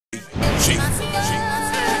G. I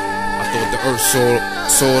thought the earth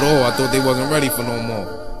saw it all. I thought they wasn't ready for no more.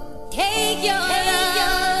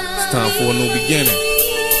 It's time for a new beginning.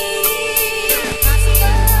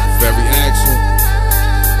 For every action,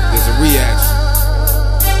 there's a reaction.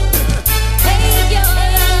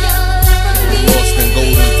 Lost in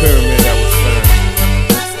golden pyramid that was found.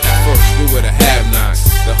 At first we were the have-nots.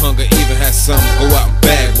 The hunger even had some go out and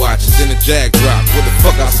bag watch. Then the jag drop. What the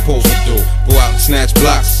fuck I supposed to do? Go out and snatch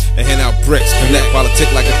blocks and hand out bricks. Connect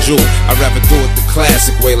politic like a Jew. I'd rather do it the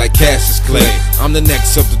classic way, like Cassius Clay. I'm the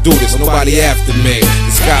next up to do this, nobody after me.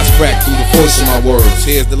 The sky's cracked through the voice of my words.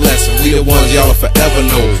 Here's the lesson, we the ones y'all will forever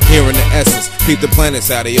know. Hearing the essence, keep the planets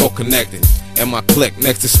how they all connected. And my clique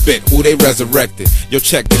next to spit, who they resurrected. Yo,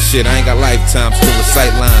 check this shit, I ain't got lifetimes to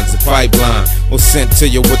recite lines. The pipeline was sent to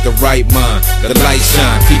you with the right mind. The light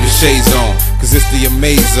shine, keep your shades on, cause it's the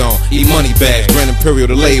amaze zone. E-money bags, Grand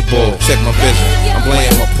Imperial the label. Check my vision, I'm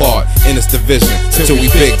playing my part in this division. Till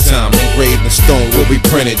we big time, engraved in stone will be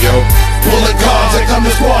printed, yo. Bullet cards, they come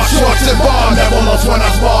to squad, shorts and bar. Never lost when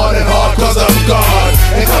I sparred and hard cause I'm God.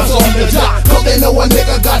 It comes on the dot, cause they know a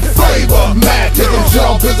nigga got flavor. Mad till them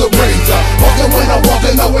jump is a razor. Walking when I'm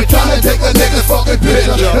walking, always trying to take a nigga's fucking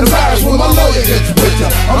picture. Embarrassed when my lawyer gets with ya.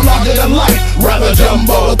 I'm larger than life, rather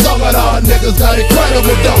jumbo. The thug of all niggas got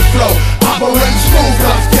incredible dope flow. Operate smooth,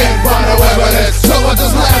 cops can't find no evidence. So I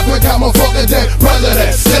just laugh when I'm a fucking dead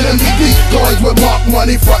president. Sending me decoys with mark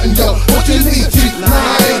money frontin' yo. What you need, cheap? Nah,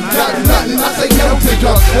 I ain't got nothing. I say get 'em pick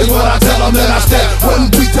up, is what I tell 'em, then I step. Wouldn't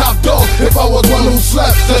be top dog if I was one who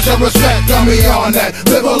slept. Such a respect, got me on that.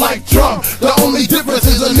 Living like Trump. The only difference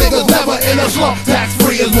is a nigga's never in a slump. Tax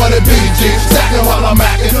free is what it be, G. Stacking while I'm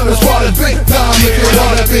acting. As far as big time, if you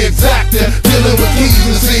wanna be exacting. Dealing with keys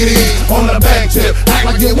and CDs on the bank tip. Act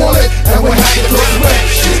like you want it, and we have to respect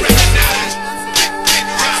shit.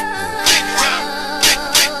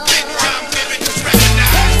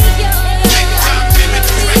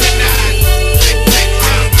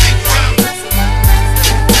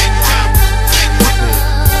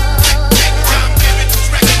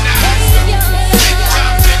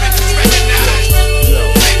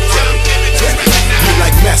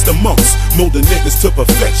 Monks, molding niggas to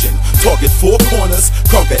perfection. Target four corners,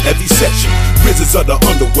 conquer every section. Wizards of the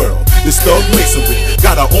underworld, this thug masonry.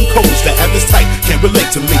 Got our own codes, the average type can't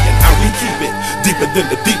relate to me. And how we keep it, deeper than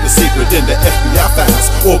the deepest secret in the FBI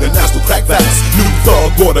files. Organized to crack vows. New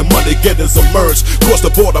thug order, money getters emerge. Cross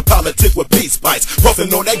the border, politic with peace bites.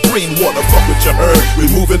 Puffing on that green water, fuck with your herd.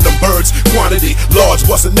 Removing them birds, quantity large.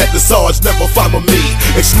 Wasn't that the Sarge, never follow me.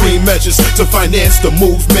 Extreme measures to finance the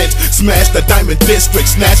movement. Smash the diamond district,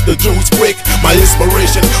 snatch the jewels quick. My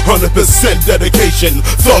inspiration, 100% dedication.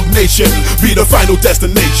 Thug nation, be the final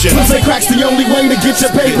destination. I say crack's the only way to get your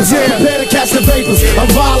papers. Yeah, prepare to catch the vapors. I'm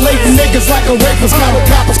violating niggas like a rapist. Counter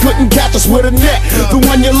coppers couldn't catch us with a net. The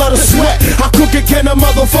one you love to sweat. How crooked can a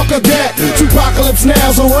motherfucker get? Tupacalypse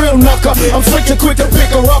now's a real knucker. I'm switching quick to pick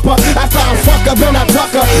her up. After I fuck her, then I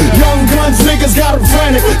tuck her. Young guns, niggas got them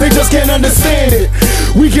frantic. They just can't understand it.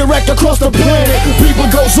 We get wrecked across the planet. People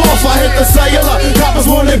goes off, I hit the cellular. Coppers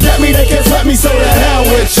wanna get me, they can't sweat me, so the hell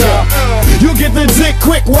with ya. You get the dick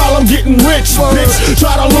quick while I'm getting rich, bitch.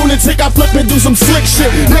 Try to lunatic, I flip and do some slick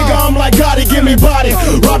shit. Nigga, I'm like Gotti, give me body.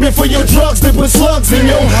 Robbing for your drugs, they put slugs in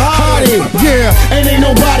your body. Yeah, and ain't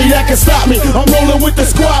nobody that can stop me. I'm rolling with the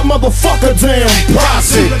squad, motherfucker, damn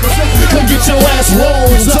posse. Come get your ass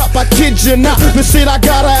rolled up, I kid you not. The shit I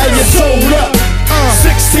gotta have you sold up.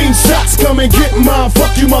 16 shots, come and get mine.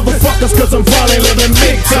 Fuck you motherfuckers, cause I'm finally living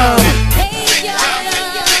big time.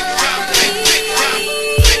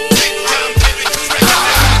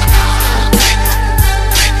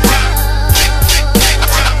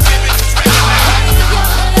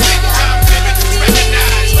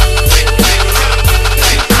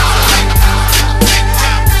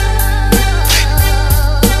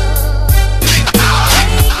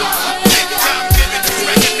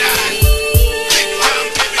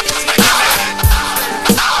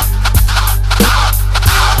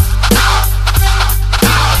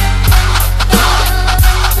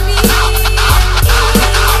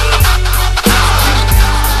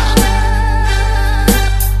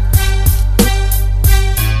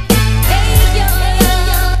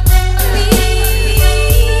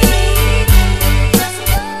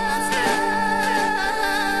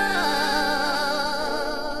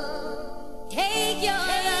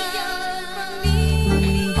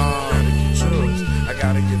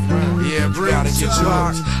 Yeah, you gotta get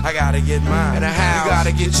yours, I gotta get mine. And a house, you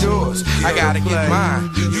gotta get yours, I gotta get mine.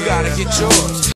 You gotta get yours.